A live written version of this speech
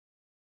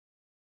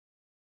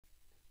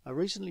A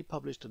recently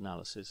published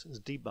analysis has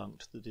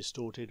debunked the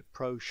distorted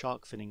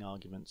pro-shark finning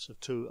arguments of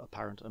two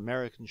apparent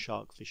American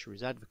shark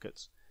fisheries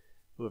advocates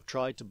who have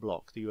tried to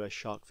block the US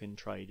Shark Fin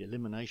Trade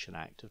Elimination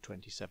Act of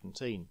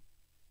 2017.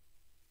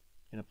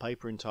 In a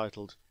paper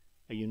entitled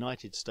 "A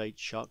United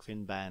States Shark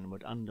Fin Ban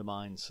Would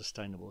Undermine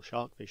Sustainable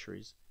Shark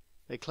Fisheries,"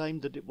 they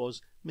claimed that it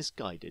was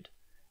misguided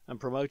and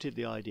promoted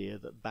the idea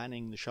that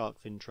banning the shark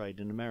fin trade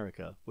in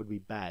America would be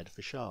bad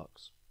for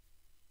sharks.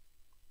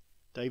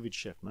 David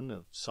Shiffman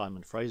of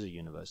Simon Fraser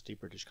University,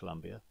 British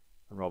Columbia,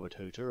 and Robert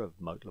Hueter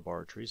of Mote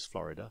Laboratories,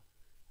 Florida,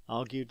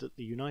 argued that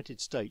the United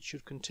States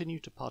should continue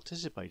to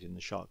participate in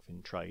the shark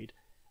fin trade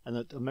and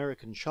that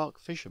American shark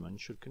fishermen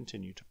should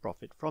continue to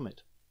profit from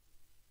it.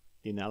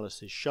 The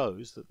analysis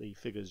shows that the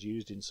figures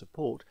used in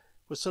support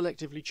were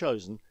selectively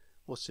chosen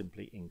or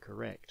simply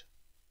incorrect.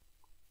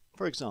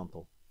 For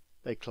example,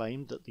 they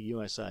claimed that the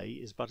USA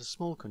is but a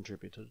small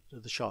contributor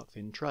to the shark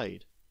fin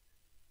trade.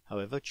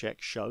 However,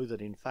 checks show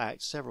that in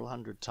fact several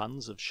hundred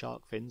tons of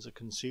shark fins are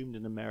consumed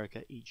in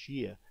America each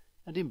year,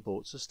 and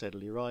imports are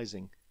steadily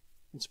rising,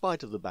 in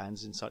spite of the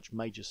bans in such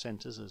major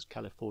centers as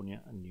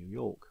California and New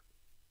York.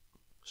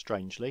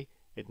 Strangely,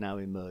 it now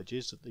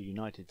emerges that the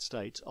United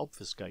States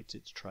obfuscates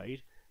its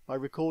trade by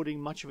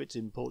recording much of its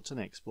imports and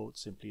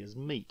exports simply as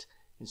meat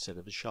instead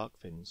of as shark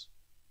fins.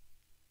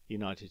 The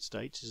United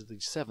States is the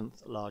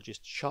 7th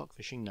largest shark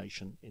fishing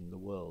nation in the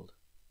world.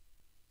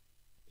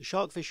 The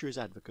shark fisheries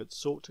advocates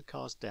sought to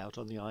cast doubt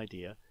on the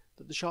idea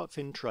that the shark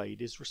fin trade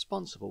is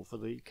responsible for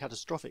the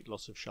catastrophic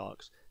loss of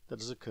sharks that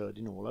has occurred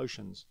in all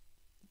oceans.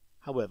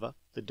 However,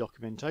 the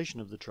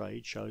documentation of the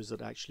trade shows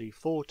that actually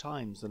 4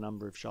 times the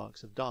number of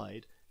sharks have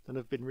died than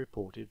have been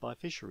reported by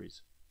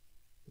fisheries.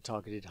 The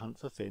targeted hunt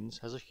for fins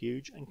has a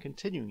huge and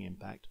continuing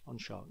impact on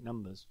shark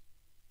numbers.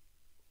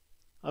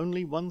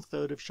 Only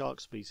 1/3 of shark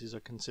species are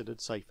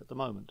considered safe at the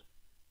moment,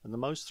 and the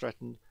most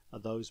threatened are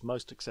those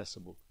most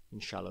accessible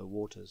in shallow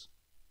waters.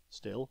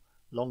 Still,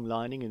 long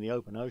lining in the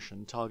open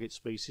ocean targets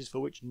species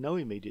for which no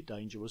immediate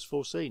danger was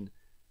foreseen.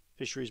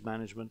 Fisheries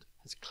management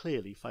has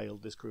clearly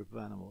failed this group of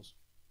animals.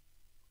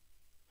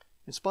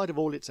 In spite of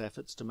all its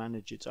efforts to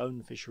manage its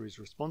own fisheries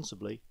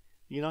responsibly,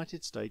 the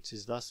United States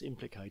is thus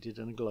implicated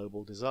in a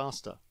global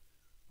disaster,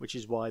 which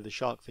is why the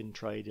Shark Fin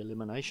Trade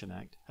Elimination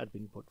Act had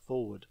been put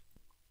forward.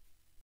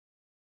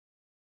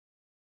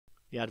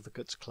 The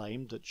advocates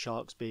claimed that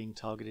sharks being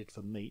targeted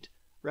for meat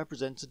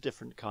represents a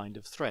different kind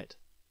of threat.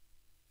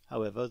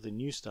 However, the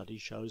new study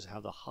shows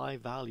how the high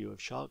value of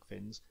shark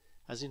fins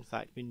has in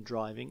fact been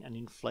driving and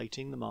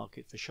inflating the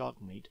market for shark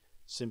meat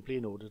simply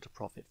in order to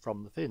profit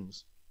from the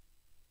fins.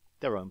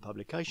 Their own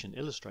publication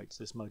illustrates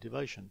this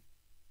motivation.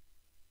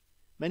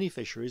 Many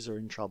fisheries are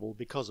in trouble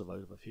because of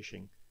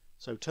overfishing,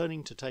 so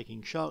turning to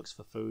taking sharks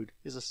for food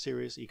is a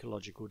serious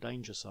ecological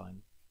danger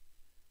sign.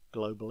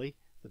 Globally,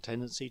 the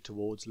tendency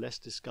towards less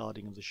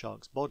discarding of the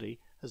shark's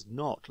body has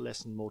not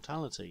lessened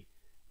mortality,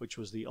 which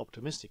was the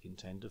optimistic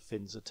intent of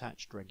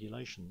fins-attached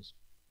regulations.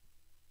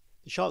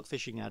 The shark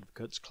fishing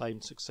advocates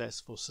claimed success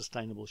for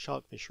sustainable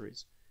shark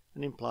fisheries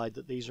and implied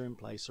that these are in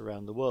place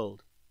around the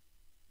world.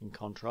 In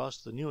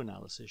contrast, the new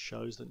analysis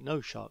shows that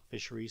no shark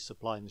fishery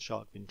supplying the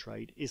shark fin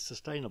trade is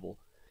sustainable,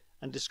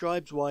 and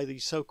describes why the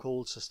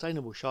so-called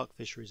sustainable shark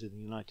fisheries in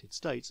the United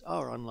States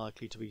are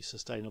unlikely to be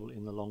sustainable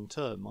in the long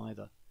term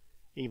either,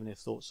 even if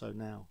thought so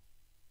now.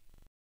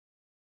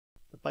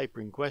 The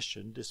paper in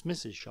question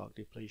dismisses shark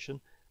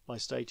depletion by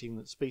stating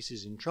that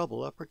species in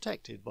trouble are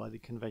protected by the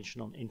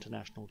Convention on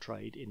International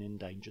Trade in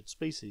Endangered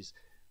Species,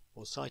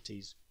 or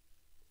CITES.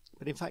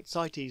 But in fact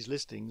CITES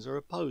listings are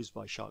opposed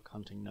by shark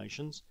hunting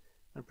nations,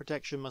 and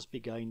protection must be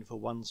gained for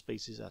one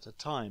species at a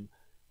time,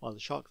 while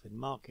the shark fin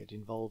market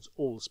involves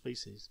all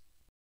species.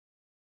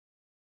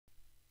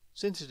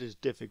 Since it is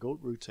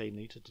difficult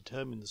routinely to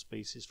determine the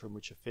species from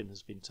which a fin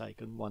has been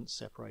taken once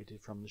separated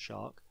from the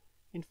shark,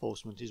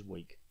 enforcement is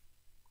weak.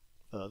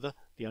 Further,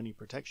 the only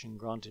protection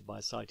granted by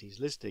a CITES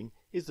listing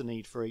is the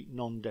need for a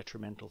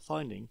non-detrimental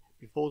finding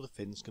before the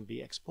fins can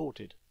be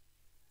exported.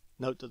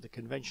 Note that the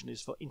convention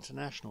is for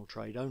international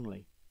trade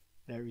only.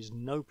 There is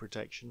no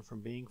protection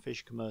from being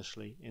fished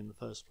commercially in the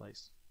first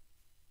place.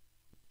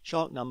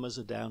 Shark numbers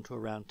are down to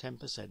around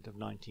 10% of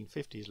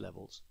 1950s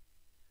levels.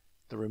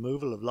 The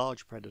removal of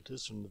large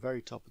predators from the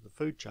very top of the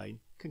food chain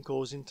can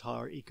cause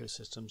entire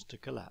ecosystems to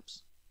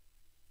collapse.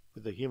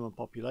 With the human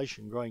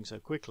population growing so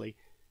quickly,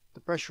 the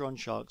pressure on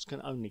sharks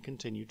can only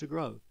continue to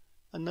grow,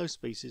 and no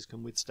species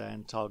can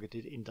withstand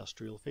targeted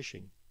industrial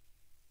fishing.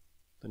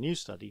 The new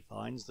study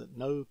finds that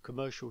no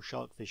commercial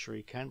shark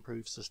fishery can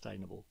prove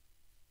sustainable.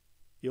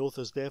 The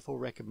authors therefore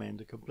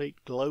recommend a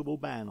complete global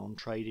ban on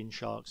trade in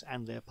sharks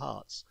and their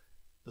parts,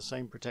 the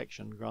same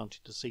protection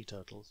granted to sea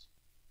turtles.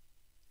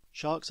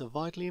 Sharks are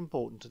vitally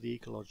important to the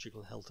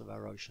ecological health of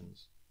our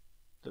oceans.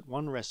 That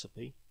one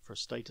recipe for a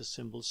status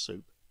symbol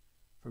soup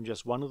from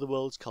just one of the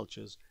world's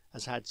cultures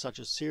has had such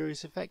a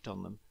serious effect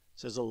on them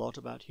says a lot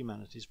about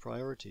humanity's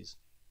priorities: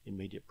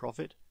 immediate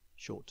profit,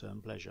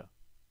 short-term pleasure.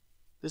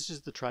 This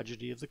is the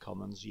tragedy of the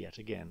commons yet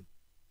again.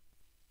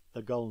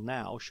 The goal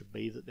now should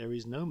be that there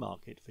is no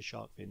market for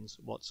shark fins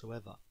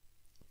whatsoever.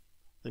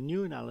 The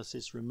new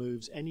analysis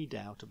removes any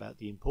doubt about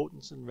the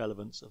importance and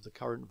relevance of the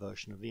current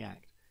version of the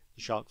Act,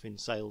 the Shark Fin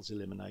Sales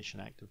Elimination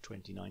Act of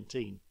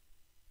 2019.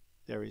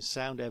 There is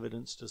sound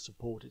evidence to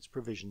support its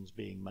provisions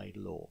being made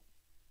law.